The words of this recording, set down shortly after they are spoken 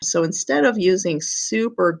So instead of using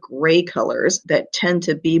super gray colors that tend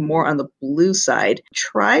to be more on the blue side,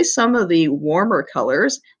 try some of the warmer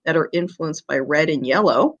colors that are influenced by red and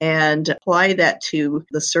yellow and apply that to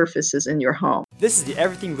the surfaces in your home. This is the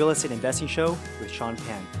Everything Real Estate Investing Show with Sean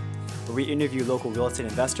Pan, where we interview local real estate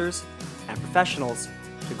investors and professionals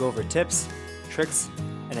to go over tips, tricks,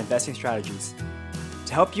 and investing strategies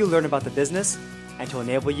to help you learn about the business and to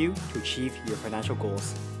enable you to achieve your financial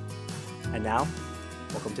goals. And now,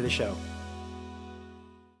 welcome to the show.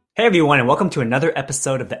 Hey everyone, and welcome to another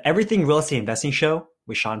episode of the Everything Real Estate Investing Show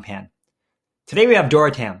with Sean Pan. Today we have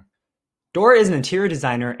Dora Tam. Dora is an interior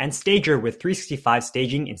designer and stager with 365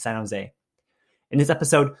 Staging in San Jose. In this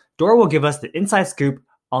episode, Dora will give us the inside scoop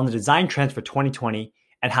on the design trends for 2020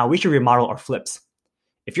 and how we should remodel our flips.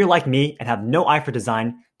 If you're like me and have no eye for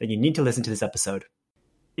design, then you need to listen to this episode.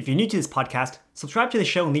 If you're new to this podcast, subscribe to the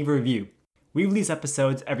show and leave a review. We release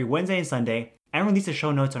episodes every Wednesday and Sunday and release the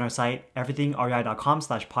show notes on our site,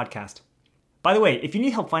 everythingrei.com/podcast. By the way, if you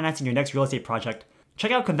need help financing your next real estate project, check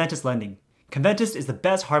out Conventus Lending. Conventus is the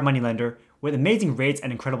best hard money lender with amazing rates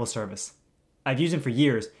and incredible service. I've used them for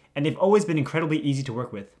years, and they've always been incredibly easy to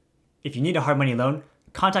work with. If you need a hard money loan,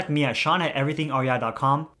 contact me at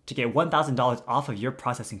sean@everythingrei.com to get $1,000 off of your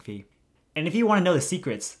processing fee. And if you want to know the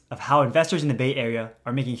secrets of how investors in the Bay Area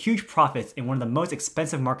are making huge profits in one of the most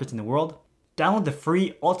expensive markets in the world, download the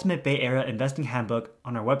free Ultimate Bay Area Investing Handbook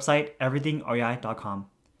on our website, everythingrei.com.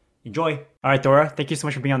 Enjoy. All right, Dora, thank you so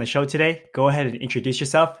much for being on the show today. Go ahead and introduce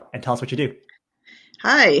yourself and tell us what you do.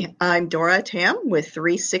 Hi, I'm Dora Tam with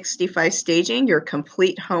 365 Staging, your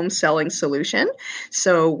complete home selling solution.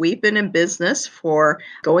 So we've been in business for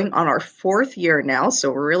going on our 4th year now,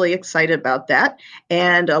 so we're really excited about that.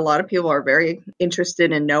 And a lot of people are very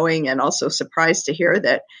interested in knowing and also surprised to hear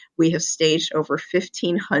that we have staged over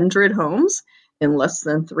 1,500 homes in less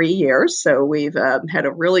than 3 years. So we've had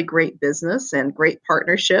a really great business and great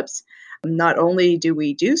partnerships. Not only do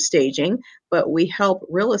we do staging, but we help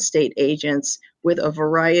real estate agents with a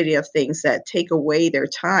variety of things that take away their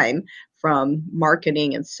time from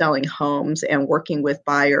marketing and selling homes and working with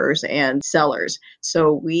buyers and sellers.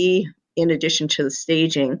 So we, in addition to the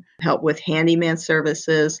staging, help with handyman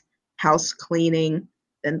services, house cleaning,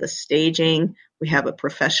 then the staging. We have a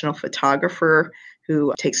professional photographer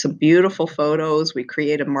who takes some beautiful photos. We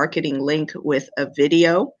create a marketing link with a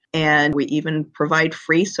video. And we even provide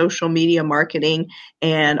free social media marketing.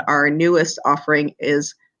 And our newest offering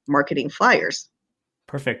is marketing flyers.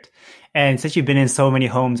 Perfect. And since you've been in so many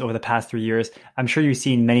homes over the past 3 years, I'm sure you've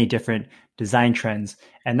seen many different design trends.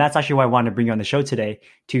 And that's actually why I wanted to bring you on the show today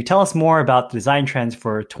to tell us more about the design trends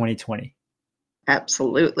for 2020.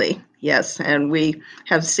 Absolutely. Yes. And we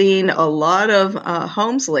have seen a lot of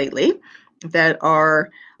homes lately that are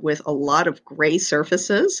with a lot of gray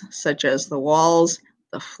surfaces, such as the walls,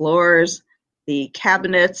 the floors, the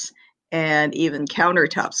cabinets, and even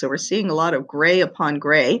countertops. So we're seeing a lot of gray upon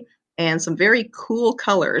gray and some very cool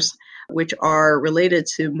colors, which are related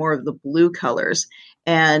to more of the blue colors.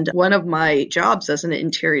 And one of my jobs as an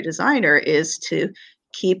interior designer is to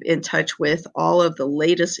keep in touch with all of the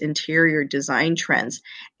latest interior design trends.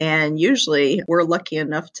 And usually we're lucky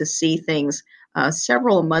enough to see things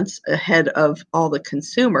several months ahead of all the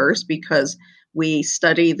consumers because we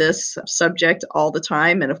study this subject all the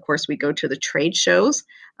time. And of course, we go to the trade shows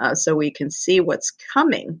so we can see what's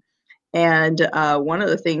coming. And one of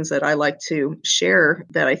the things that I like to share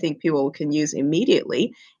that I think people can use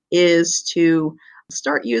immediately is to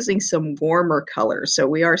start using some warmer colors. So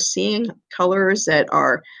we are seeing colors that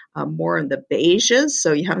are more in the beiges.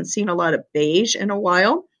 So you haven't seen a lot of beige in a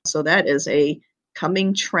while. So that is a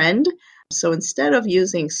coming trend. So instead of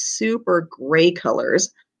using super gray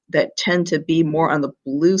colors that tend to be more on the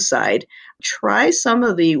blue side, try some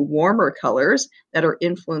of the warmer colors that are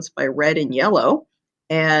influenced by red and yellow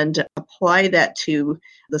and apply that to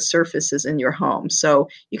the surfaces in your home. So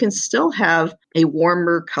you can still have a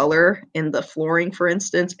warmer color in the flooring, for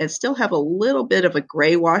instance, and still have a little bit of a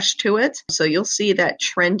gray wash to it. So you'll see that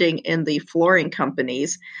trending in the flooring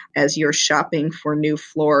companies as you're shopping for new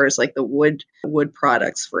floors, like the wood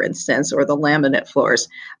products, for instance, or the laminate floors.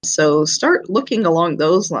 So start looking along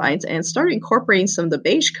those lines and start incorporating some of the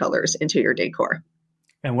beige colors into your decor.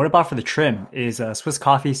 And what about for the trim? Is Swiss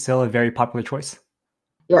coffee still a very popular choice?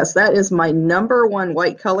 Yes, that is my number one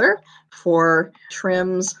white color for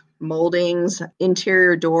trims, moldings,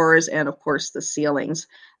 interior doors, and of course the ceilings.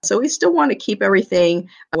 So we still want to keep everything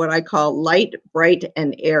what I call light, bright,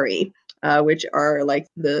 and airy, which are like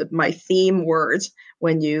my theme words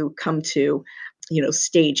when you come to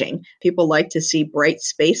staging. People like to see bright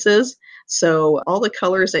spaces. So all the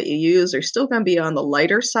colors that you use are still going to be on the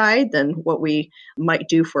lighter side than what we might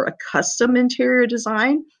do for a custom interior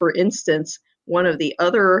design. For instance, one of the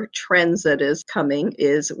other trends that is coming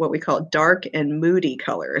is what we call dark and moody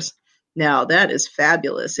colors. Now, that is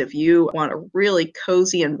fabulous if you want a really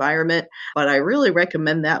cozy environment, but I really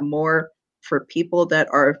recommend that more for people that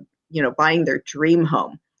are, buying their dream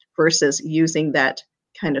home versus using that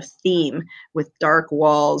kind of theme with dark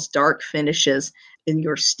walls, dark finishes in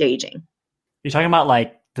your staging. You're talking about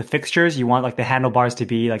like the fixtures. You want like the handlebars to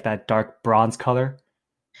be like that dark bronze color.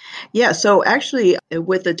 Yeah, so actually,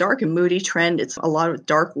 with the dark and moody trend, it's a lot of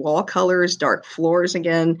dark wall colors, dark floors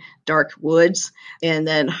again, dark woods, and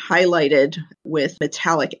then highlighted with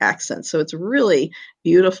metallic accents. So it's really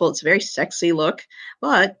beautiful. It's a very sexy look.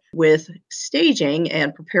 But with staging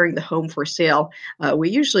and preparing the home for sale, we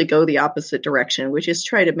usually go the opposite direction, which is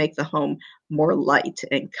try to make the home more light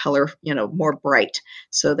and color, more bright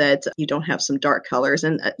so that you don't have some dark colors.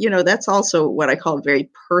 And, that's also what I call a very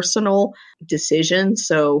personal decision.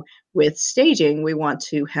 So with staging, we want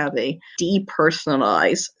to have a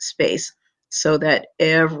depersonalized space so that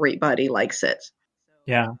everybody likes it.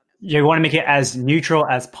 Yeah. You want to make it as neutral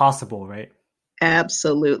as possible, right?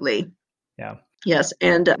 Absolutely. Yeah. Yes,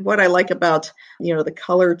 and what I like about, the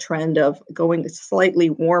color trend of going slightly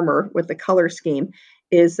warmer with the color scheme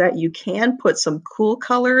is that you can put some cool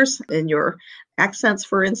colors in your accents,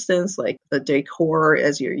 for instance, like the decor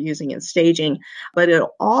as you're using in staging, but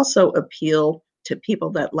it'll also appeal to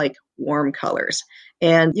people that like warm colors.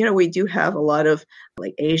 And, we do have a lot of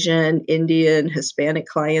like Asian, Indian, Hispanic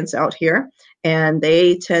clients out here, and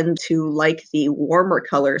they tend to like the warmer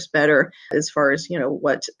colors better as far as,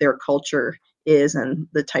 what their culture is and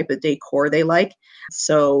the type of decor they like.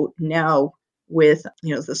 So now with,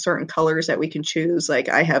 the certain colors that we can choose, like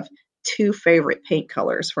I have two favorite paint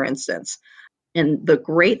colors, for instance. And the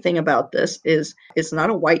great thing about this is it's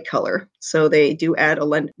not a white color. So they do add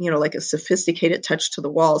like a sophisticated touch to the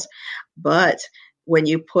walls. But when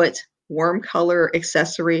you put warm color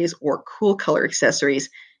accessories or cool color accessories,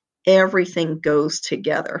 everything goes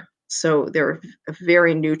together. So they're a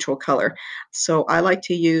very neutral color. So I like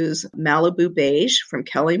to use Malibu Beige from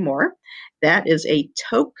Kelly Moore. That is a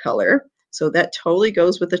taupe color. So that totally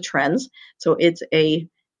goes with the trends. So it's a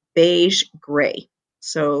beige gray.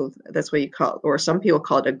 So that's what you call it, or some people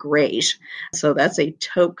call it a grayish. So that's a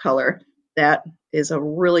taupe color. That is a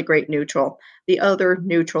really great neutral. The other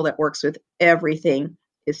neutral that works with everything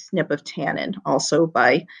is Snip of Tannin, also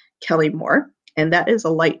by Kelly Moore. And that is a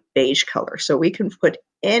light beige color. So we can put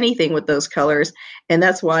anything with those colors. And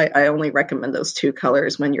that's why I only recommend those two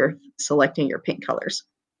colors when you're selecting your paint colors.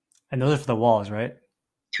 And those are for the walls, right?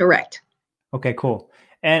 Correct. Okay, cool.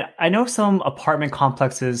 And I know some apartment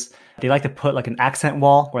complexes, they like to put like an accent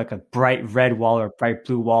wall or like a bright red wall or a bright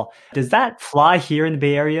blue wall. Does that fly here in the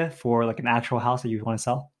Bay Area for like an actual house that you want to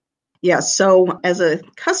sell? Yeah, so as a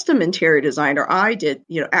custom interior designer, I did,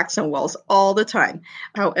 accent walls all the time.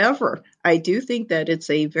 However, I do think that it's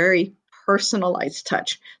a very personalized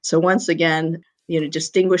touch. So once again,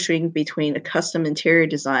 distinguishing between a custom interior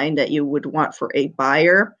design that you would want for a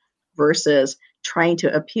buyer versus trying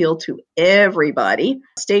to appeal to everybody.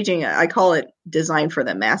 Staging, I call it design for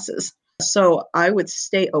the masses. So I would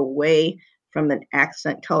stay away from an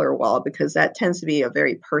accent color wall because that tends to be a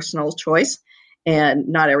very personal choice and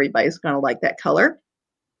not everybody's going to like that color.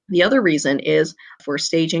 The other reason is for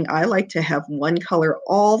staging, I like to have one color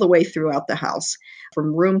all the way throughout the house,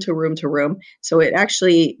 from room to room to room. So it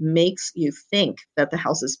actually makes you think that the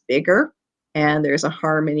house is bigger and there's a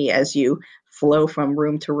harmony as you flow from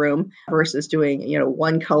room to room versus doing,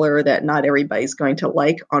 one color that not everybody's going to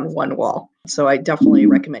like on one wall. So I definitely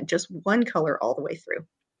recommend just one color all the way through.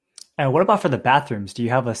 And what about for the bathrooms? Do you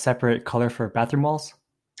have a separate color for bathroom walls?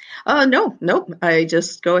 No, nope. I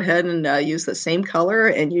just go ahead and use the same color.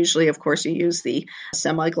 And usually, of course, you use the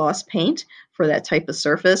semi-gloss paint for that type of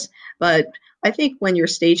surface. But I think when you're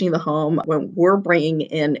staging the home, when we're bringing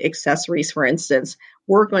in accessories, for instance,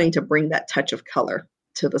 we're going to bring that touch of color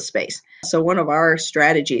to the space. So one of our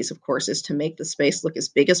strategies, of course, is to make the space look as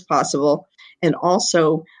big as possible and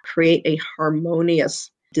also create a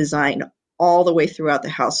harmonious design all the way throughout the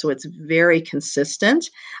house. So it's very consistent.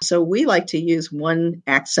 So we like to use one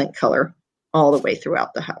accent color all the way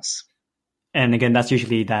throughout the house. And again, that's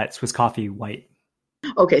usually that Swiss coffee white.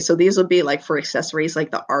 Okay, so these will be like for accessories like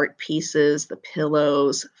the art pieces, the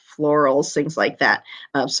pillows, florals, things like that.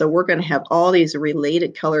 So we're going to have all these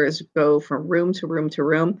related colors go from room to room to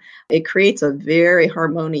room. It creates a very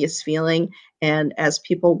harmonious feeling. And as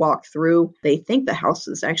people walk through, they think the house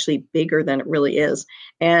is actually bigger than it really is.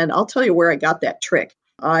 And I'll tell you where I got that trick.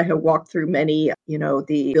 I have walked through many,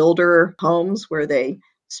 the builder homes where they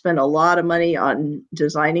spend a lot of money on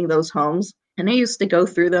designing those homes. And I used to go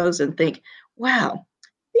through those and think, wow,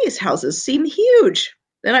 these houses seem huge.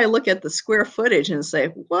 Then I look at the square footage and say,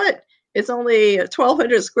 what? It's only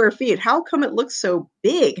 1,200 square feet. How come it looks so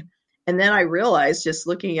big? And then I realized, just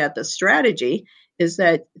looking at the strategy, is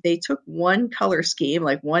that they took one color scheme,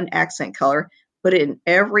 like one accent color, put it in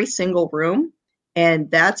every single room.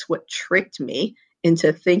 And that's what tricked me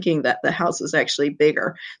into thinking that the house is actually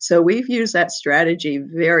bigger. So we've used that strategy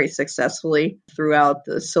very successfully throughout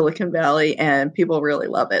the Silicon Valley, and people really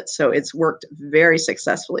love it. So it's worked very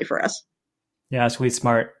successfully for us. Yeah, that's really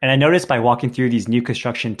smart. And I noticed by walking through these new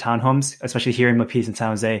construction townhomes, especially here in Maupes and San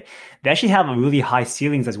Jose, they actually have really high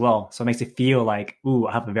ceilings as well. So it makes it feel like, ooh,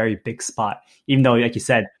 I have a very big spot, even though, like you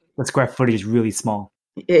said, the square footage is really small.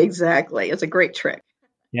 Exactly. It's a great trick.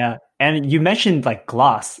 Yeah. And you mentioned like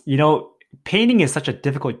gloss. Painting is such a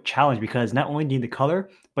difficult challenge because not only do you need the color,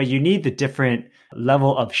 but you need the different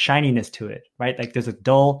level of shininess to it, right? Like there's a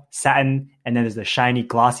dull satin and then there's the shiny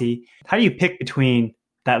glossy. How do you pick between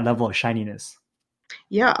that level of shininess?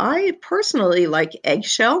 Yeah, I personally like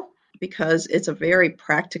eggshell because it's a very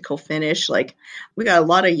practical finish. Like, we got a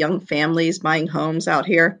lot of young families buying homes out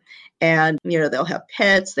here, and they'll have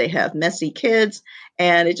pets, they have messy kids,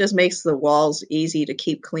 and it just makes the walls easy to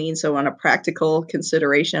keep clean. So on a practical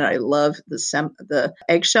consideration, I love the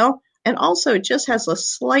eggshell, and also it just has a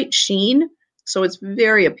slight sheen, so it's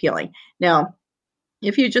very appealing. Now,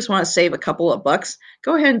 if you just want to save a couple of bucks,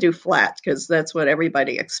 go ahead and do flat because that's what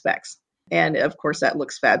everybody expects. And of course, that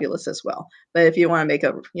looks fabulous as well. But if you want to make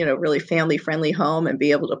a really family friendly home and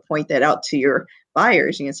be able to point that out to your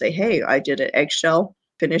buyers, you can say, "Hey, I did an eggshell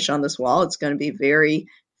finish on this wall. It's going to be very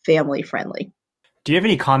family friendly." Do you have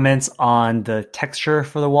any comments on the texture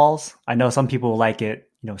for the walls? I know some people like it,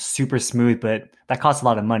 super smooth, but that costs a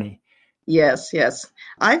lot of money. Yes, yes.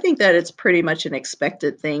 I think that it's pretty much an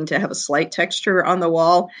expected thing to have a slight texture on the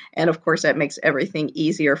wall. And of course, that makes everything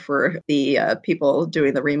easier for the people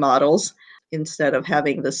doing the remodels instead of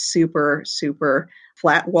having the super, super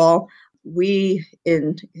flat wall. We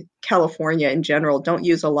in California in general don't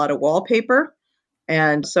use a lot of wallpaper.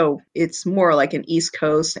 And so it's more like an East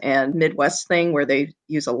Coast and Midwest thing where they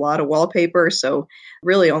use a lot of wallpaper. So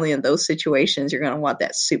really only in those situations you're going to want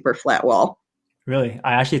that super flat wall. Really?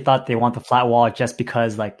 I actually thought they want the flat wall just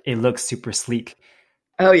because like it looks super sleek.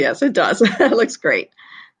 Oh, yes, it does. It looks great.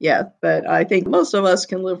 Yeah, but I think most of us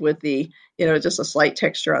can live with just a slight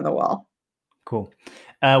texture on the wall. Cool.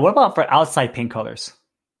 What about for outside paint colors?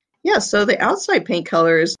 Yeah, so the outside paint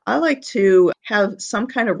colors, I like to have some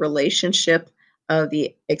kind of relationship of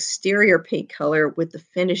the exterior paint color with the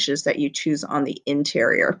finishes that you choose on the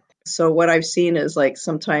interior. So what I've seen is like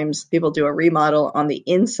sometimes people do a remodel on the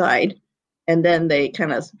inside and then they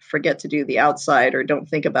kind of forget to do the outside or don't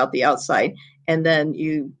think about the outside. And then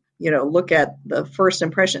you look at the first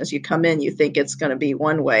impression as you come in, you think it's going to be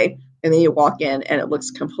one way. And then you walk in and it looks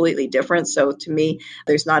completely different. So to me,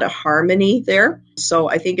 there's not a harmony there. So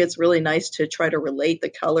I think it's really nice to try to relate the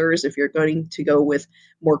colors. If you're going to go with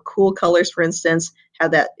more cool colors, for instance,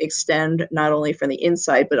 have that extend not only from the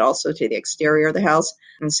inside, but also to the exterior of the house.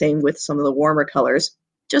 And same with some of the warmer colors,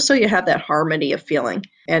 just so you have that harmony of feeling.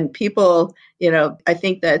 And people, I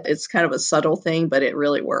think that it's kind of a subtle thing, but it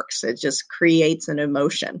really works. It just creates an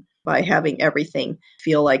emotion by having everything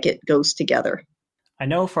feel like it goes together. I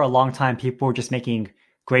know for a long time people were just making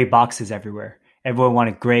gray boxes everywhere. Everyone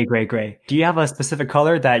wanted gray, gray, gray. Do you have a specific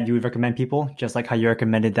color that you would recommend people, just like how you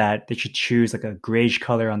recommended that they should choose like a grayish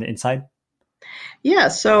color on the inside? Yeah,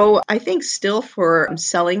 so I think still for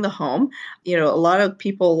selling the home, a lot of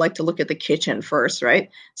people like to look at the kitchen first, right?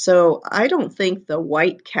 So I don't think the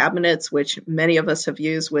white cabinets, which many of us have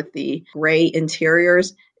used with the gray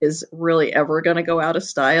interiors, is really ever going to go out of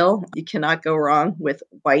style. You cannot go wrong with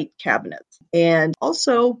white cabinets. And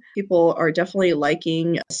also, people are definitely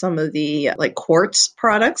liking some of the like quartz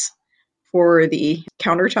products for the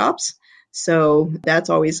countertops. So that's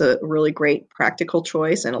always a really great practical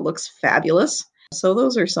choice and it looks fabulous. So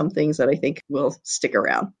those are some things that I think will stick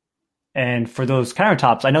around. And for those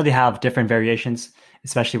countertops, I know they have different variations,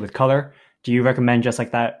 especially with color. Do you recommend just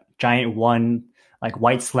like that giant one, like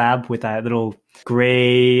white slab with that little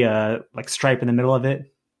gray, like stripe in the middle of it?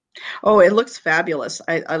 Oh, it looks fabulous.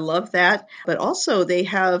 I love that. But also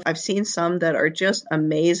I've seen some that are just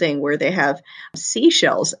amazing where they have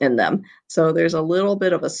seashells in them. So there's a little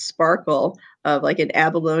bit of a sparkle of like an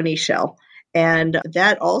abalone shell. And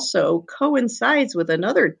that also coincides with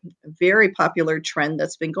another very popular trend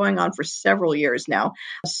that's been going on for several years now.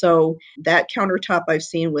 So that countertop I've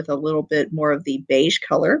seen with a little bit more of the beige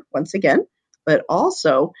color, once again, But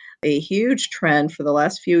also a huge trend for the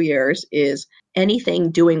last few years is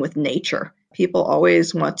anything doing with nature. People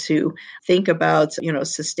always want to think about,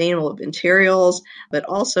 sustainable materials, but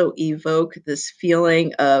also evoke this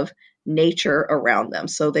feeling of nature around them.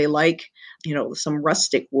 So they like, some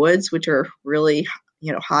rustic woods, which are really,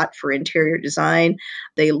 hot for interior design.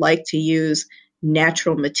 They like to use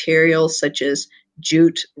natural materials such as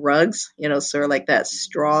jute rugs, sort of like that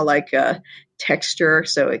straw like texture.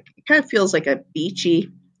 So it kind of feels like a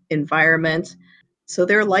beachy environment. So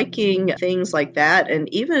they're liking things like that. And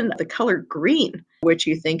even the color green, which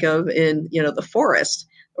you think of in, the forest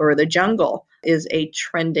or the jungle, is a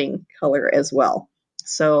trending color as well.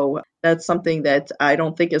 So that's something that I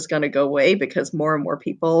don't think is going to go away because more and more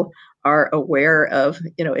people are aware of,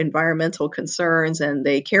 environmental concerns and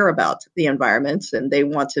they care about the environment and they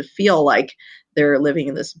want to feel like they're living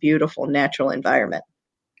in this beautiful natural environment.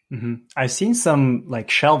 I've seen some like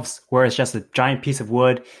shelves where it's just a giant piece of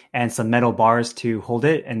wood and some metal bars to hold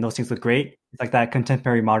it, and those things look great. It's like that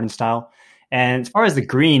contemporary modern style. And as far as the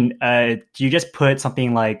green, do you just put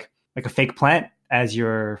something like a fake plant as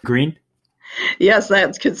your green? Yes,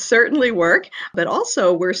 that could certainly work. But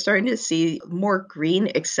also, we're starting to see more green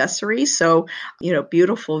accessories. So,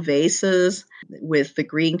 beautiful vases with the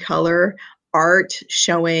green color, art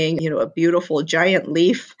showing, a beautiful giant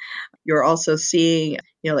leaf. You're also seeing,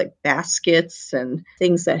 like baskets and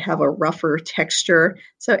things that have a rougher texture.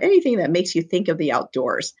 So anything that makes you think of the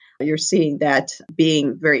outdoors, you're seeing that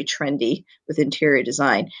being very trendy with interior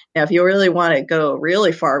design. Now, if you really want to go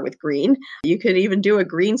really far with green, you could even do a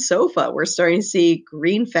green sofa. We're starting to see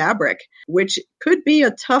green fabric, which could be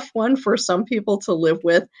a tough one for some people to live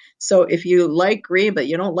with. So if you like green, but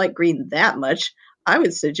you don't like green that much, I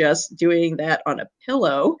would suggest doing that on a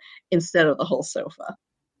pillow instead of the whole sofa.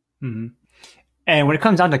 hmm And when it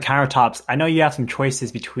comes down to countertops, I know you have some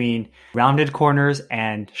choices between rounded corners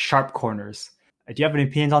and sharp corners. Do you have any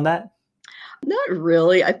opinions on that? Not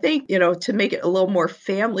really. I think, to make it a little more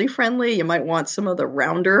family friendly, you might want some of the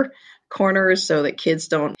rounder corners so that kids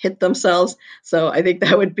don't hit themselves. So I think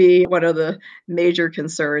that would be one of the major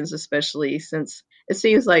concerns, especially since it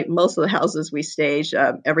seems like most of the houses we stage,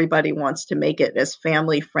 everybody wants to make it as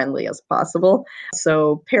family friendly as possible.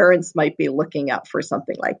 So parents might be looking out for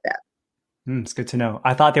something like that. It's good to know.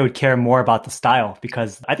 I thought they would care more about the style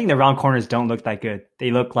because I think the round corners don't look that good.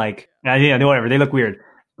 They look like, yeah, whatever. They look weird.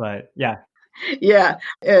 But yeah. Yeah,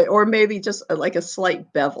 or maybe just like a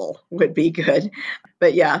slight bevel would be good.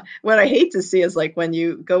 But yeah, what I hate to see is like when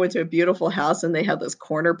you go into a beautiful house and they have those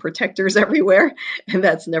corner protectors everywhere, and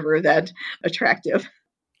that's never that attractive.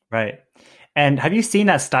 Right. And have you seen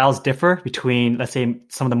that styles differ between, let's say,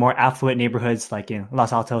 some of the more affluent neighborhoods like in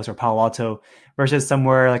Los Altos or Palo Alto versus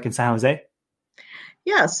somewhere like in San Jose?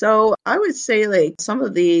 Yeah, so I would say like some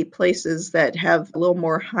of the places that have a little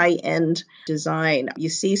more high-end design, you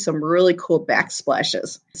see some really cool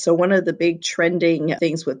backsplashes. So one of the big trending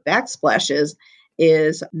things with backsplashes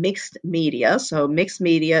is mixed media. So mixed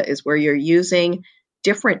media is where you're using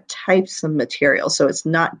different types of material. So it's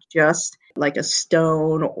not just like a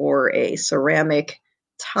stone or a ceramic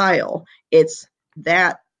tile. It's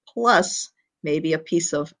that plus maybe a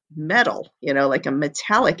piece of metal, like a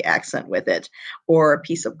metallic accent with it, or a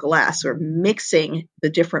piece of glass, or mixing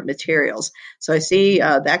the different materials. So I see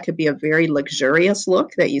that could be a very luxurious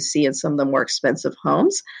look that you see in some of the more expensive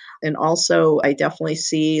homes. And also, I definitely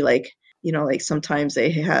see like sometimes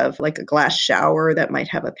they have like a glass shower that might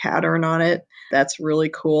have a pattern on it. That's really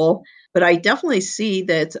cool. But I definitely see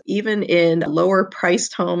that even in lower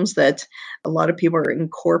priced homes that a lot of people are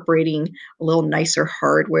incorporating a little nicer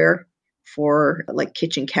hardware for like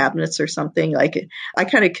kitchen cabinets or something. Like I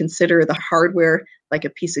kind of consider the hardware like a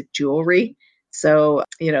piece of jewelry. So,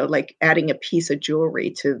 like adding a piece of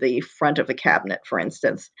jewelry to the front of a cabinet, for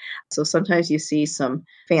instance. So sometimes you see some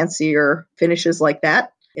fancier finishes like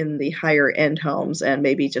that in the higher end homes and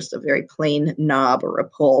maybe just a very plain knob or a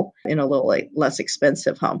pull in a little like less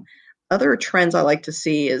expensive home. Other trends I like to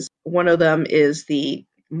see is one of them is the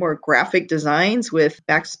more graphic designs with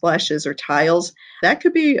backsplashes or tiles. That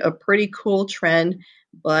could be a pretty cool trend,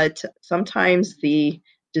 but sometimes the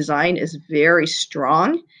design is very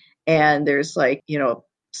strong and there's like,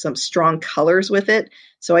 some strong colors with it.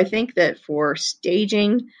 So I think that for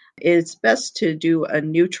staging, it's best to do a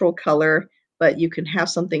neutral color, but you can have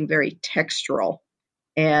something very textural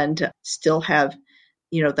and still have,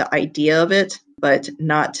 the idea of it, but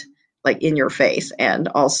not like in your face, and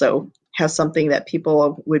also have something that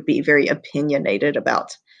people would be very opinionated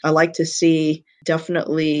about. I like to see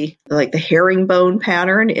definitely like the herringbone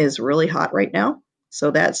pattern is really hot right now.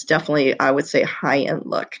 So that's definitely, I would say, a high end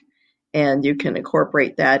look. And you can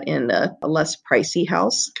incorporate that in a less pricey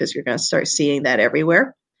house because you're going to start seeing that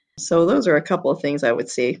everywhere. So those are a couple of things I would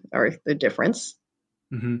say are the difference.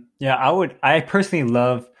 Yeah, I personally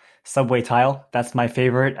love subway tile. That's my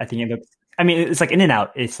favorite. I think it looks, I mean, it's like in and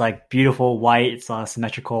out. It's like beautiful, white, it's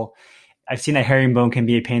symmetrical. I've seen that herringbone can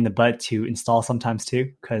be a pain in the butt to install sometimes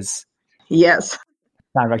too, because Yes.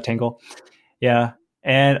 it's not a rectangle. Yeah.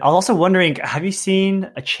 And I was also wondering, have you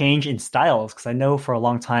seen a change in styles? Because I know for a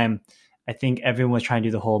long time, I think everyone was trying to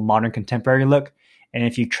do the whole modern contemporary look. And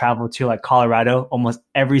if you travel to like Colorado, almost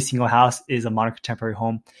every single house is a modern contemporary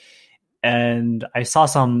home. And I saw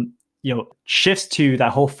some, shifts to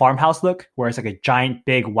that whole farmhouse look, where it's like a giant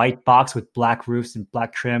big white box with black roofs and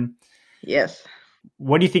black trim. Yes.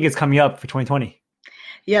 What do you think is coming up for 2020?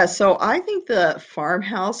 Yeah, so I think the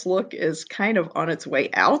farmhouse look is kind of on its way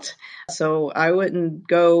out. So I wouldn't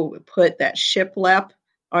go put that shiplap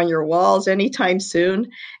on your walls anytime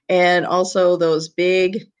soon. And also those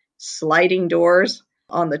big sliding doors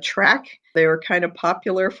on the track. They were kind of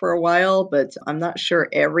popular for a while, but I'm not sure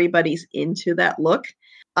everybody's into that look.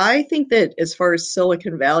 I think that as far as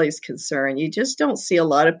Silicon Valley is concerned, you just don't see a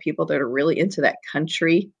lot of people that are really into that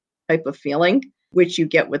country type of feeling, which you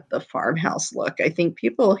get with the farmhouse look. I think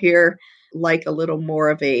people here like a little more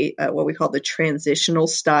of a what we call the transitional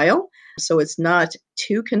style. So it's not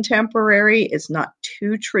too contemporary, it's not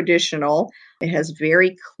too traditional. It has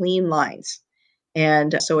very clean lines.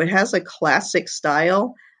 And so it has a classic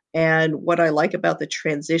style. And what I like about the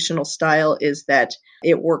transitional style is that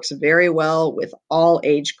it works very well with all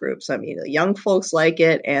age groups. I mean, the young folks like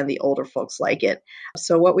it and the older folks like it.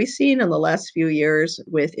 So, what we've seen in the last few years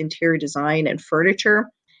with interior design and furniture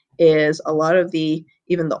is a lot of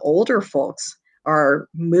even the older folks are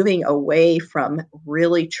moving away from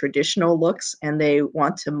really traditional looks and they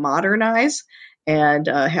want to modernize and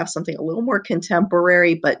have something a little more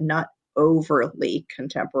contemporary, but not overly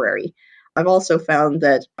contemporary. I've also found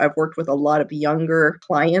that I've worked with a lot of younger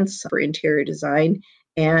clients for interior design,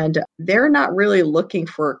 and they're not really looking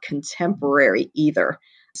for contemporary either.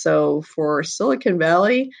 So for Silicon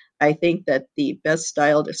Valley, I think that the best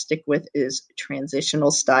style to stick with is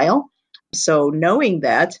transitional style. So knowing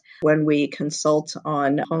that when we consult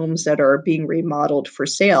on homes that are being remodeled for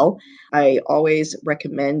sale, I always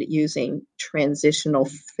recommend using transitional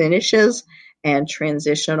finishes and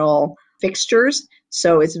transitional fixtures.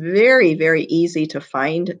 So it's very, very easy to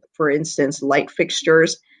find, for instance, light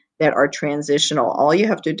fixtures that are transitional. All you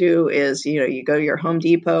have to do is, you go to your Home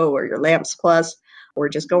Depot or your Lamps Plus, or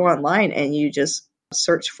just go online and you just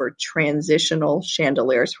search for transitional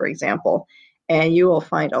chandeliers, for example, and you will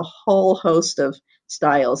find a whole host of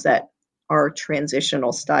styles that are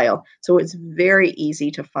transitional style. So it's very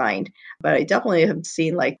easy to find. But I definitely have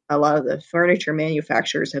seen like a lot of the furniture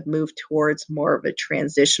manufacturers have moved towards more of a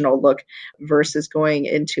transitional look versus going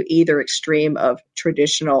into either extreme of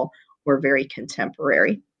traditional or very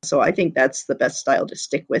contemporary. So I think that's the best style to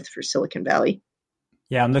stick with for Silicon Valley.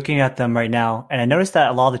 Yeah, I'm looking at them right now, and I noticed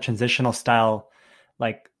that a lot of the transitional style,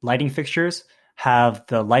 like lighting fixtures, have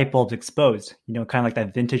the light bulbs exposed, kind of like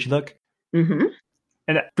that vintage look. Mm-hmm.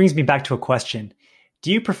 And that brings me back to a question.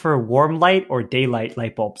 Do you prefer warm light or daylight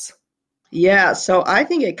light bulbs? Yeah, so I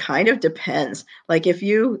think it kind of depends. Like if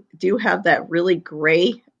you do have that really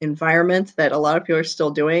gray environment that a lot of people are still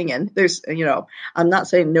doing, and I'm not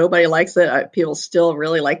saying nobody likes it. People still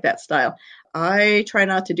really like that style. I try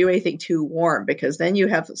not to do anything too warm because then you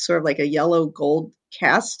have sort of like a yellow gold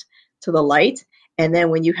cast to the light. And then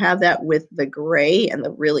when you have that with the gray and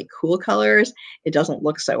the really cool colors, it doesn't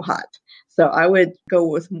look so hot. So I would go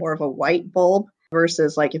with more of a white bulb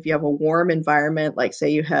versus like if you have a warm environment, like say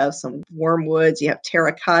you have some warm woods, you have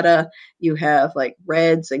terracotta, you have like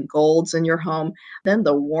reds and golds in your home, then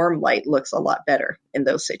the warm light looks a lot better in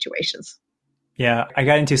those situations. Yeah, I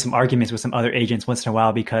got into some arguments with some other agents once in a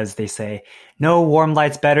while because they say, no, warm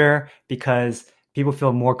light's better because people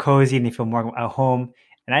feel more cozy and they feel more at home.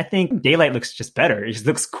 And I think daylight looks just better. It just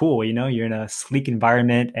looks cool. You're in a sleek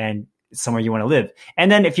environment and it's somewhere you want to live. And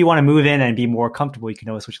then if you want to move in and be more comfortable, you can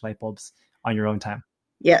always switch light bulbs on your own time.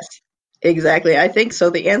 Yes, exactly. I think so.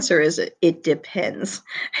 The answer is it depends.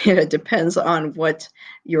 It depends on what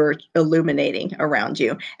you're illuminating around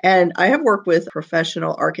you. And I have worked with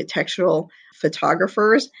professional architectural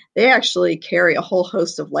photographers. They actually carry a whole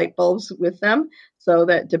host of light bulbs with them so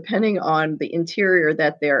that depending on the interior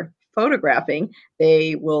that they're photographing,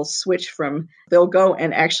 they'll go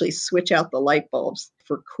and actually switch out the light bulbs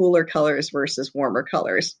for cooler colors versus warmer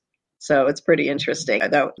colors. So it's pretty interesting.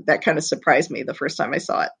 That kind of surprised me the first time I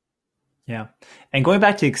saw it. Yeah. And going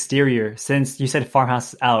back to exterior, since you said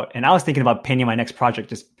farmhouse is out, and I was thinking about painting my next project,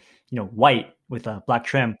 just white with a black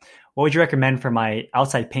trim, what would you recommend for my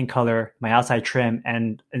outside paint color, my outside trim,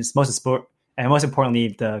 and most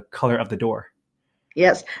importantly, the color of the door?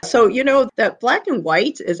 Yes. So, that black and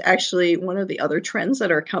white is actually one of the other trends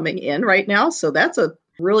that are coming in right now. So that's a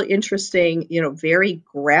really interesting, very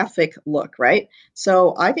graphic look, right?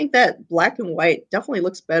 So I think that black and white definitely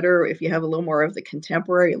looks better if you have a little more of the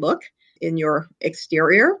contemporary look in your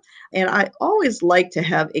exterior. And I always like to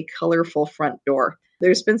have a colorful front door.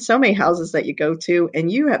 There's been so many houses that you go to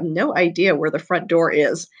and you have no idea where the front door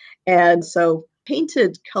is. And so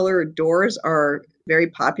painted colored doors are very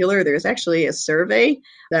popular. There's actually a survey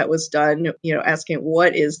that was done, asking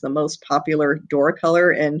what is the most popular door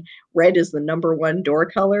color, and red is the number one door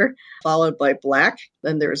color, followed by black.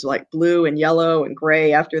 Then there's like blue and yellow and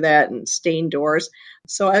gray after that, and stained doors.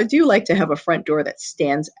 So I do like to have a front door that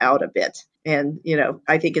stands out a bit. And,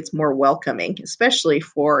 I think it's more welcoming, especially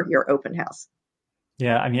for your open house.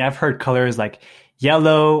 Yeah, I mean, I've heard colors like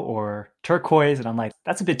yellow or turquoise, and I'm like,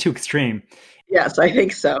 that's a bit too extreme. Yes, I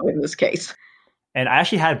think so in this case. And I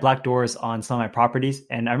actually had black doors on some of my properties.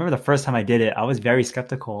 And I remember the first time I did it, I was very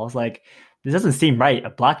skeptical. I was like, this doesn't seem right. A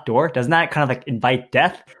black door? Doesn't that kind of like invite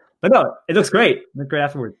death? But no, it looks great. It looked great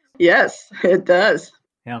afterwards. Yes, it does.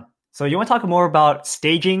 Yeah. So you want to talk more about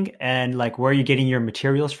staging and like where you're getting your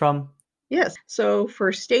materials from? Yes. So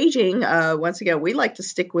for staging, once again, we like to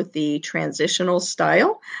stick with the transitional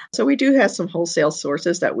style. So we do have some wholesale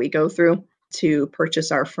sources that we go through to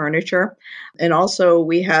purchase our furniture. And also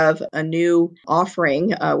we have a new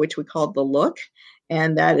offering, which we call The Look,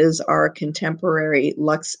 and that is our contemporary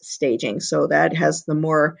luxe staging. So that has the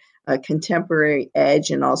more contemporary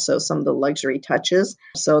edge and also some of the luxury touches.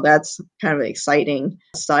 So that's kind of an exciting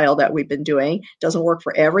style that we've been doing. Doesn't work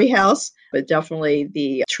for every house, but definitely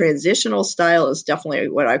the transitional style is definitely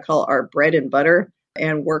what I call our bread and butter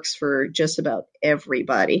and works for just about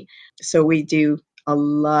everybody. So we do a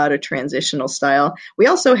lot of transitional style. We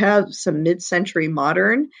also have some mid-century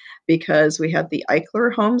modern because we have the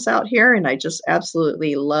Eichler homes out here, and I just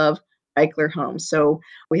absolutely love Eichler homes. So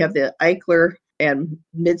we have the Eichler and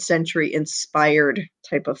mid-century inspired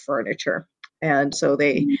type of furniture. And so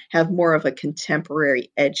they have more of a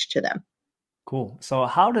contemporary edge to them. Cool. So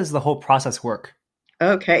how does the whole process work?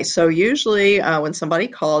 Okay, so usually when somebody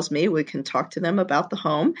calls me, we can talk to them about the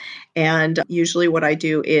home. And usually what I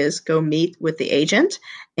do is go meet with the agent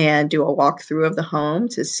and do a walkthrough of the home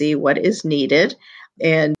to see what is needed.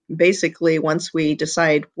 And basically, once we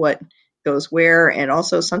decide what goes where, and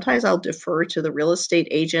also sometimes I'll defer to the real estate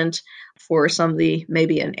agent for some of the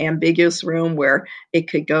maybe an ambiguous room where it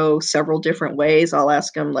could go several different ways. I'll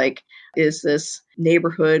ask them like, is this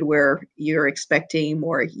neighborhood where you're expecting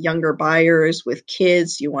more younger buyers with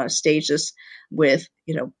kids? You want to stage this with,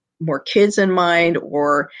 more kids in mind,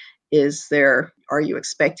 or are you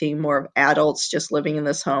expecting more of adults just living in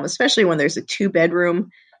this home, especially when there's a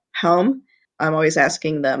 2-bedroom home? I'm always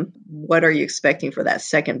asking them, what are you expecting for that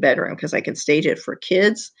second bedroom? Because I can stage it for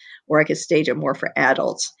kids or I can stage it more for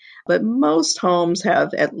adults. But most homes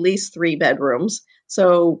have at least 3 bedrooms.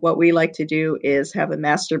 So what we like to do is have a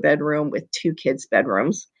master bedroom with 2 kids'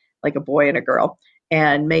 bedrooms, like a boy and a girl,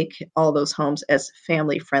 and make all those homes as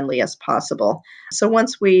family friendly as possible. So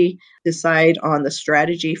once we decide on the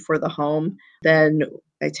strategy for the home, then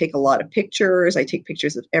I take a lot of pictures. I take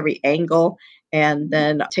pictures of every angle and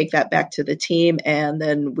then take that back to the team. And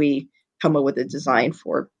then we come up with a design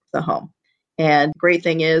for the home. And great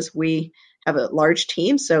thing is we have a large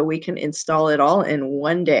team, so we can install it all in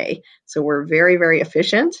one day. So we're very, very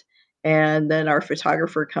efficient. And then our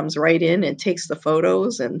photographer comes right in and takes the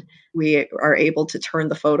photos, and we are able to turn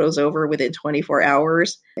the photos over within 24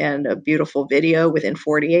 hours and a beautiful video within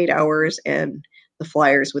 48 hours and the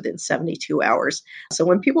flyers within 72 hours. So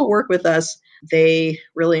when people work with us, they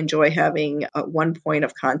really enjoy having one point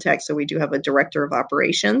of contact. So we do have a director of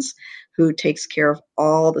operations who takes care of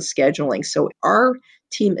all the scheduling. So our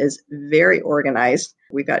team is very organized.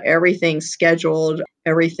 We've got everything scheduled.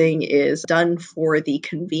 Everything is done for the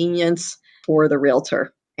convenience for the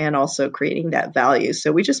realtor and also creating that value.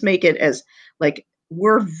 So we just make it as like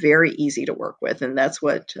we're very easy to work with. And that's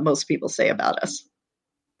what most people say about us.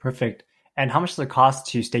 Perfect. And how much does it cost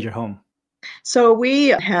to stage your home? So we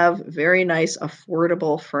have very nice,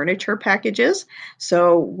 affordable furniture packages.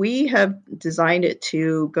 So we have designed it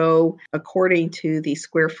to go according to the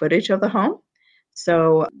square footage of the home.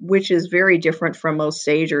 So, which is very different from most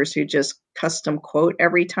stagers who just custom quote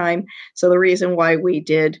every time. So the reason why we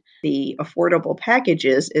did the affordable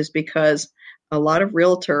packages is because a lot of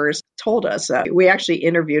realtors told us, we actually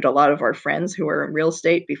interviewed a lot of our friends who were in real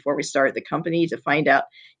estate before we started the company to find out,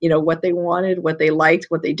 what they wanted, what they liked,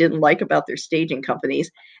 what they didn't like about their staging companies.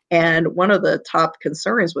 And one of the top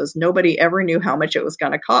concerns was nobody ever knew how much it was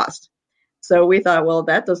going to cost. So we thought, well,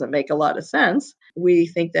 that doesn't make a lot of sense. We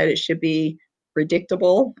think that it should be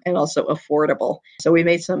predictable and also affordable. So we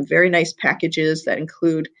made some very nice packages that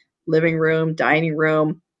include living room, dining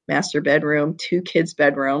room, master bedroom, 2 kids'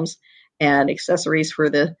 bedrooms, and accessories for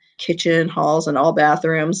the kitchen, halls, and all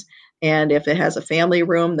bathrooms. And if it has a family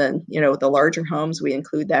room, then, the larger homes, we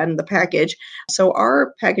include that in the package. So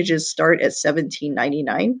our packages start at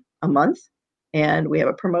 $17.99 a month. And we have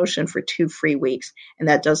a promotion for 2 free weeks. And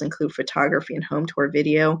that does include photography and home tour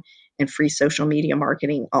video and free social media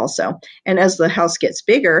marketing also. And as the house gets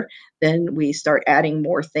bigger, then we start adding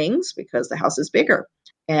more things because the house is bigger.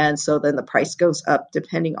 And so then the price goes up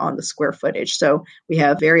depending on the square footage. So we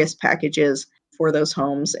have various packages for those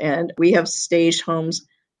homes. And we have staged homes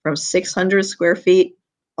from 600 square feet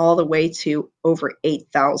all the way to over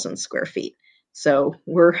 8,000 square feet. So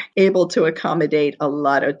we're able to accommodate a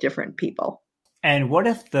lot of different people. And what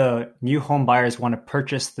if the new home buyers want to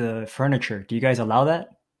purchase the furniture? Do you guys allow that?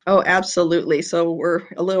 Oh, absolutely. So we're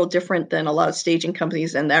a little different than a lot of staging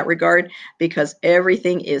companies in that regard because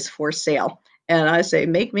everything is for sale. And I say,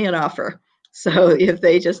 make me an offer. So if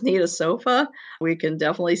they just need a sofa, we can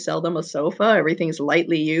definitely sell them a sofa. Everything's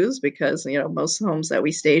lightly used because, most homes that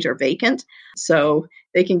we stage are vacant. So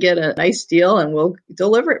they can get a nice deal and we'll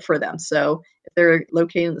deliver it for them. So if they're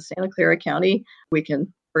located in the Santa Clara County, we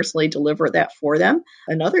can personally deliver that for them.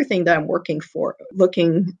 Another thing that I'm looking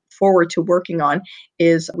forward to working on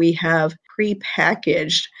is we have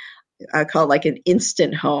pre-packaged, I call it like an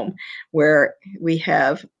instant home, where we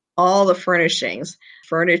have all the furnishings,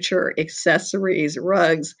 furniture, accessories,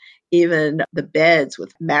 rugs, even the beds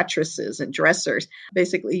with mattresses and dressers.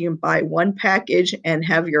 Basically, you can buy one package and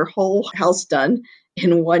have your whole house done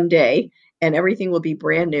in one day, and everything will be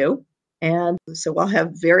brand new. And so we'll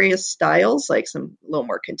have various styles, like some a little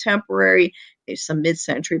more contemporary, some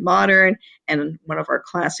mid-century modern, and one of our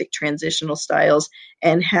classic transitional styles,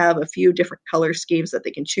 and have a few different color schemes that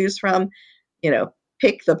they can choose from.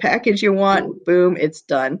 Pick the package you want, boom, it's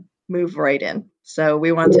done. Move right in. So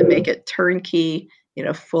we want to make it turnkey,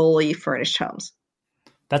 fully furnished homes.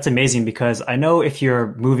 That's amazing because I know if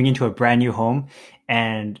you're moving into a brand new home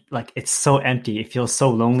and like it's so empty, it feels so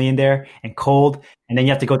lonely in there and cold. And then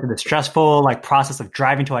you have to go through the stressful process of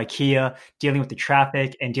driving to IKEA, dealing with the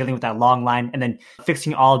traffic and dealing with that long line and then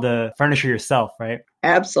fixing all the furniture yourself, right?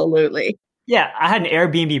 Absolutely. Yeah, I had an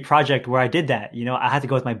Airbnb project where I did that. I had to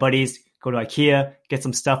go with my buddies, go to IKEA, get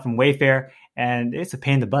some stuff from Wayfair, and it's a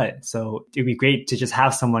pain in the butt. So it'd be great to just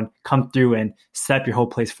have someone come through and set up your whole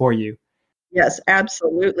place for you. Yes,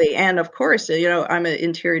 absolutely. And of course, I'm an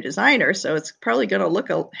interior designer, so it's probably going to look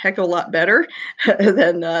a heck of a lot better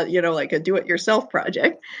than, like a do-it-yourself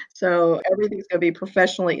project. So everything's going to be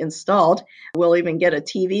professionally installed. We'll even get a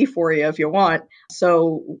TV for you if you want.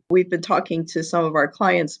 So we've been talking to some of our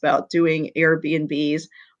clients about doing Airbnbs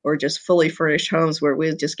or just fully furnished homes where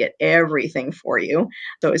we'll just get everything for you.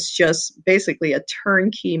 So it's just basically a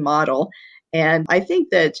turnkey model. And I think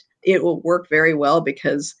that it will work very well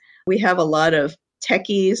because we have a lot of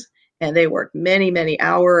techies and they work many, many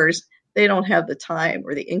hours. They don't have the time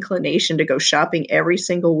or the inclination to go shopping every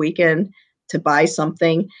single weekend to buy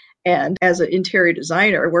something. And as an interior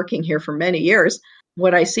designer working here for many years,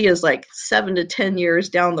 what I see is like 7 to 10 years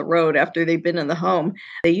down the road after they've been in the home,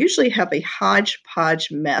 they usually have a hodgepodge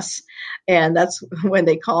mess. And that's when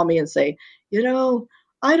they call me and say,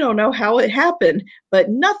 I don't know how it happened, but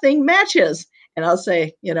nothing matches. And I'll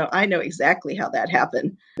say, I know exactly how that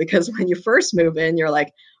happened because when you first move in, you're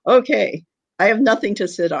like, okay, I have nothing to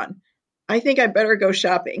sit on. I think I better go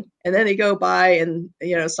shopping. And then they go buy and,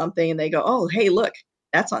 something and they go, oh, hey, look,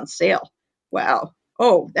 that's on sale. Wow.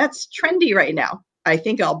 Oh, that's trendy right now. I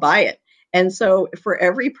think I'll buy it. And so for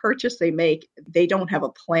every purchase they make, they don't have a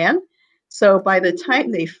plan. So by the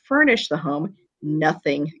time they furnish the home,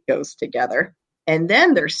 nothing goes together. And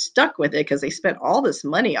then they're stuck with it because they spent all this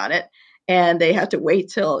money on it. And they have to wait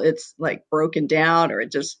till it's like broken down or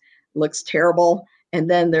it just looks terrible. And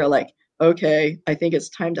then they're like, okay, I think it's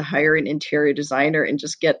time to hire an interior designer and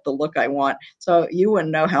just get the look I want. So you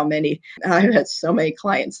wouldn't know how many, I've had so many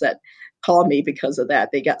clients that call me because of that.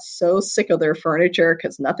 They got so sick of their furniture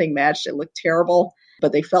because nothing matched. It looked terrible,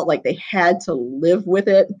 but they felt like they had to live with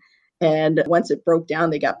it. And once it broke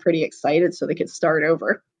down, they got pretty excited so they could start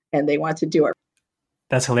over and they want to do it.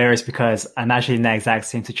 That's hilarious because I'm actually in that exact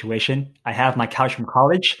same situation. I have my couch from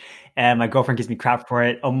college and my girlfriend gives me crap for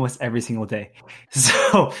it almost every single day.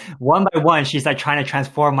 So one by one, she's like trying to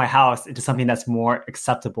transform my house into something that's more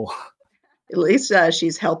acceptable. At least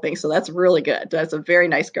she's helping, so that's really good. That's a very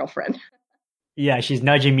nice girlfriend. Yeah, she's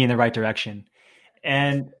nudging me in the right direction.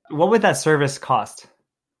 And what would that service cost?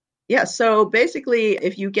 Yeah, so basically,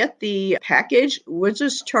 if you get the package, we'll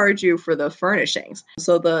just charge you for the furnishings.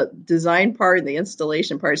 So the design part and the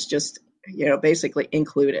installation part is just, basically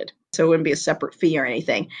included. So it wouldn't be a separate fee or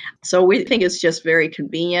anything. So we think it's just very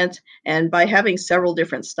convenient. And by having several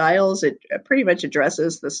different styles, it pretty much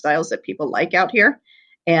addresses the styles that people like out here.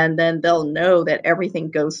 And then they'll know that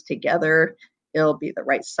everything goes together. It'll be the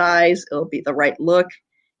right size, it'll be the right look,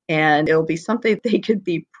 and it'll be something they could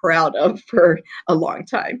be proud of for a long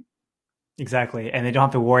time. Exactly. And they don't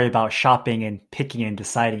have to worry about shopping and picking and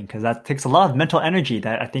deciding because that takes a lot of mental energy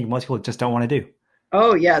that I think most people just don't want to do.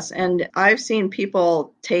 Oh, yes. And I've seen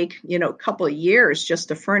people take, a couple of years just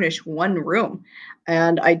to furnish one room.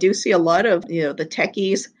 And I do see a lot of, the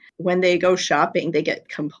techies, when they go shopping, they get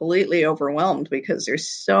completely overwhelmed because there's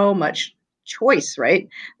so much choice, right?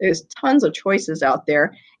 There's tons of choices out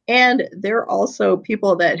there. And there are also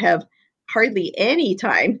people that have hardly any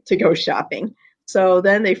time to go shopping. So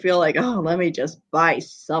then they feel like, oh, let me just buy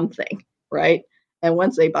something, right? And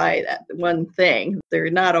once they buy that one thing, they're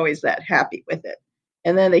not always that happy with it.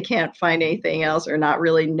 And then they can't find anything else or not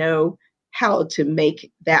really know how to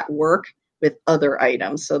make that work with other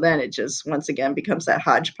items. So then it just once again becomes that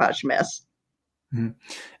hodgepodge mess. Mhm.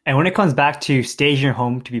 And when it comes back to staging your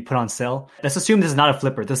home to be put on sale, let's assume this is not a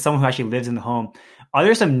flipper. This is someone who actually lives in the home. Are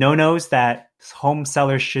there some no-nos that home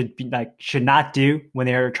sellers should not do when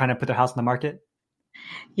they're trying to put their house on the market?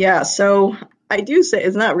 Yeah, so I do say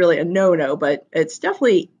it's not really a no-no, but it's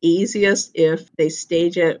definitely easiest if they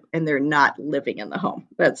stage it and they're not living in the home.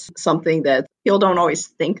 That's something that people don't always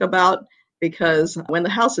think about because when the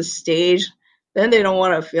house is staged, then they don't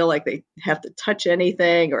want to feel like they have to touch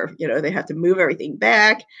anything or, they have to move everything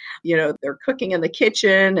back. They're cooking in the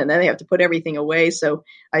kitchen and then they have to put everything away. So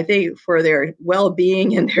I think for their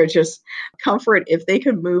well-being and their just comfort, if they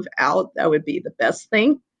could move out, that would be the best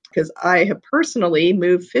thing because I have personally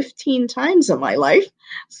moved 15 times in my life.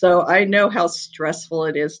 So I know how stressful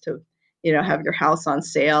it is to, have your house on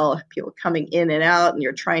sale, people coming in and out, and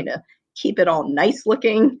you're trying to keep it all nice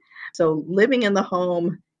looking. So living in the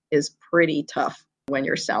home is pretty tough when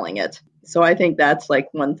you're selling it. So I think that's like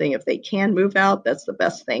one thing. If they can move out, that's the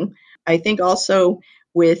best thing. I think also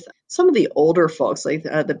with some of the older folks, like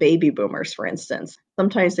the baby boomers, for instance,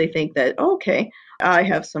 sometimes they think that, okay, I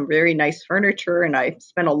have some very nice furniture and I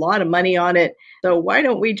spent a lot of money on it. So why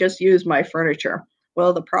don't we just use my furniture?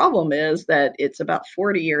 Well, the problem is that it's about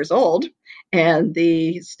 40 years old and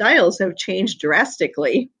the styles have changed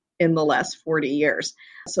drastically in the last 40 years.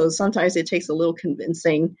 So sometimes it takes a little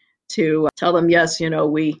convincing to tell them, yes,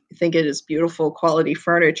 we think it is beautiful quality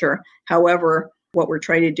furniture. However, what we're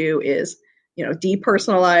trying to do is,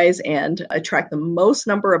 depersonalize and attract the most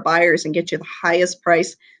number of buyers and get you the highest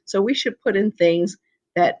price. So we should put in things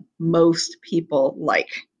that most people like.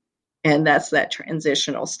 And that's that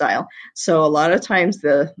transitional style. So a lot of times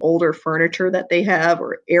the older furniture that they have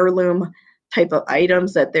or heirloom type of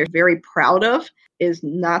items that they're very proud of is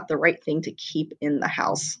not the right thing to keep in the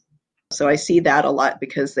house. So I see that a lot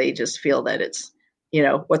because they just feel that it's,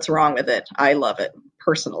 what's wrong with it? I love it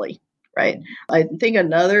personally, right? I think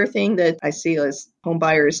another thing that I see is home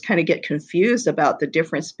buyers kind of get confused about the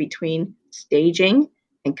difference between staging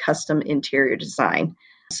and custom interior design.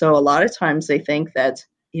 So a lot of times they think that,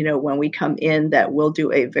 when we come in that we'll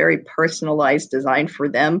do a very personalized design for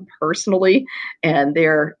them personally and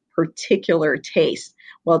their particular taste.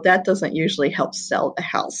 Well, that doesn't usually help sell the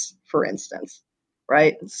house, for instance,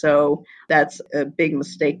 right? So that's a big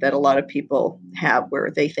mistake that a lot of people have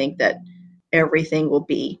where they think that everything will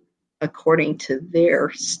be according to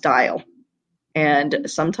their style. And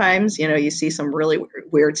sometimes, you see some really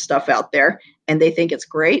weird stuff out there and they think it's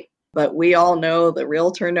great, but we all know, the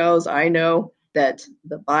realtor knows, I know that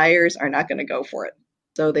the buyers are not going to go for it.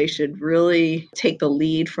 So they should really take the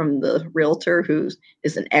lead from the realtor who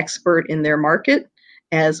is an expert in their market,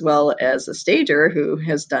 as well as a stager who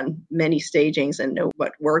has done many stagings and know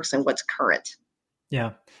what works and what's current.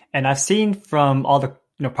 Yeah. And I've seen from all the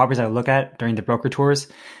properties I look at during the broker tours,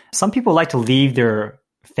 some people like to leave their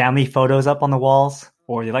family photos up on the walls,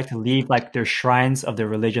 or they like to leave like their shrines of their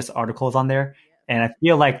religious articles on there. And I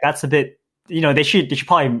feel like that's a bit, they should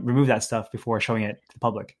probably remove that stuff before showing it to the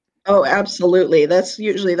public. Oh, absolutely. That's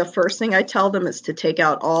usually the first thing I tell them is to take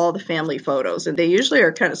out all the family photos. And they usually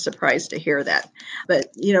are kind of surprised to hear that. But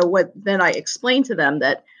what then I explain to them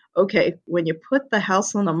that, okay, when you put the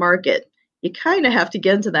house on the market, you kind of have to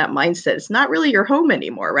get into that mindset. It's not really your home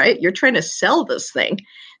anymore, right? You're trying to sell this thing.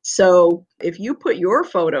 So if you put your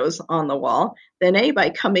photos on the wall, then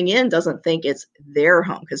anybody coming in doesn't think it's their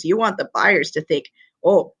home because you want the buyers to think,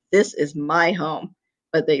 oh, this is my home.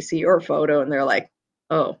 But they see your photo and they're like,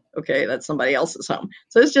 oh, okay, that's somebody else's home.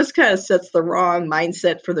 So it just kind of sets the wrong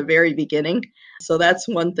mindset for the very beginning. So that's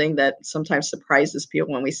one thing that sometimes surprises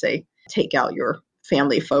people when we say take out your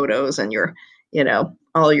family photos and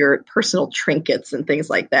all your personal trinkets and things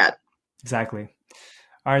like that. Exactly.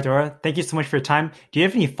 All right, Dora, thank you so much for your time. Do you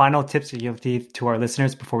have any final tips that you'll leave to our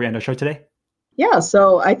listeners before we end our show today? Yeah,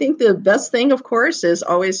 so I think the best thing, of course, is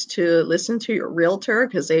always to listen to your realtor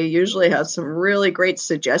because they usually have some really great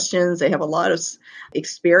suggestions. They have a lot of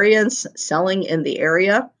experience selling in the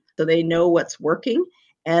area, so they know what's working.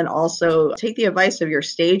 And also take the advice of your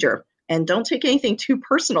stager and don't take anything too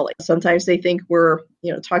personally. Sometimes they think we're,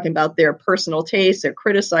 talking about their personal taste or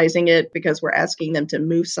criticizing it because we're asking them to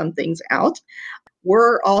move some things out.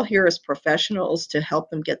 We're all here as professionals to help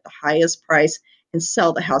them get the highest price and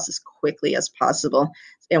sell the house as quickly as possible.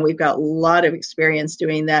 And we've got a lot of experience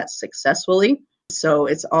doing that successfully. So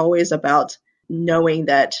it's always about knowing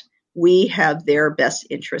that we have their best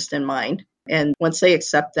interest in mind. And once they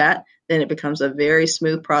accept that, then it becomes a very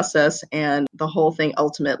smooth process and the whole thing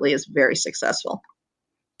ultimately is very successful.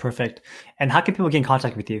 Perfect. And how can people get in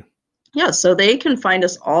contact with you? Yeah, so they can find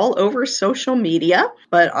us all over social media,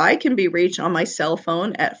 but I can be reached on my cell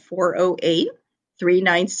phone at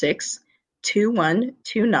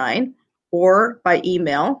 408-396-2129 or by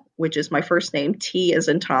email, which is my first name, T as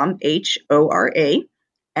in Tom, HORA,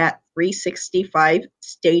 at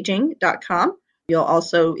 365staging.com. You'll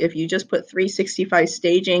also, if you just put 365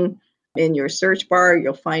 Staging in your search bar,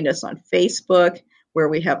 you'll find us on Facebook, where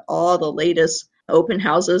we have all the latest open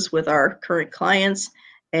houses with our current clients.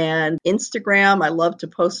 And Instagram, I love to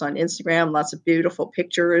post on Instagram, lots of beautiful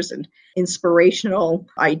pictures and inspirational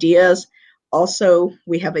ideas. Also,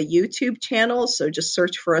 we have a YouTube channel, so just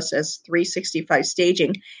search for us as 365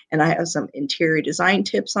 Staging, and I have some interior design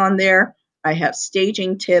tips on there. I have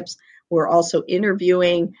staging tips. We're also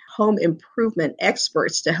interviewing home improvement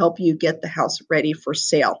experts to help you get the house ready for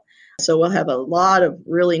sale. So we'll have a lot of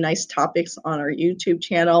really nice topics on our YouTube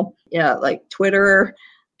channel, like Twitter,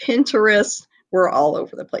 Pinterest. We're all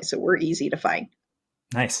over the place, so we're easy to find.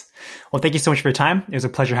 Nice. Well, thank you so much for your time. It was a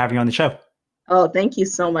pleasure having you on the show. Oh, thank you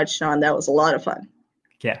so much, Sean. That was a lot of fun.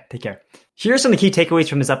 Yeah, take care. Here are some of the key takeaways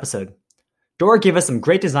from this episode. Dora gave us some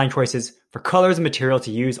great design choices for colors and material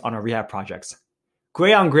to use on our rehab projects.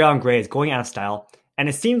 Gray on gray on gray is going out of style, and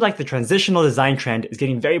it seems like the transitional design trend is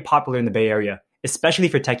getting very popular in the Bay Area, especially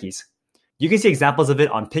for techies. You can see examples of it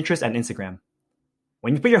on Pinterest and Instagram.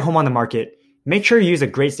 When you put your home on the market, make sure you use a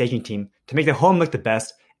great staging team to make the home look the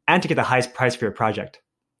best and to get the highest price for your project.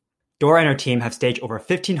 Dora and her team have staged over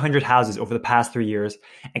 1,500 houses over the past 3 years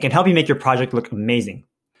and can help you make your project look amazing.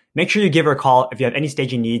 Make sure you give her a call if you have any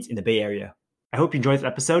staging needs in the Bay Area. I hope you enjoyed this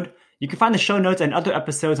episode. You can find the show notes and other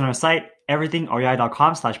episodes on our site,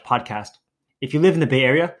 everythingrei.com/podcast. If you live in the Bay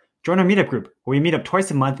Area, join our meetup group where we meet up twice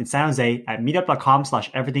a month in San Jose at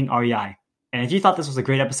meetup.com/everythingrei. And if you thought this was a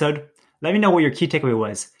great episode, let me know what your key takeaway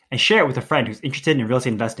was and share it with a friend who's interested in real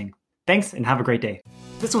estate investing. Thanks and have a great day.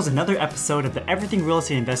 This was another episode of the Everything Real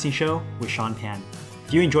Estate Investing Show with Sean Pan.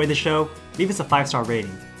 If you enjoyed the show, leave us a 5-star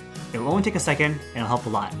rating. It will only take a second and it'll help a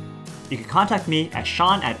lot. You can contact me at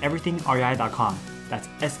sean@everythingrei.com. That's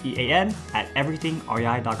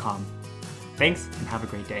SEAN@everythingrei.com. Thanks and have a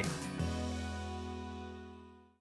great day.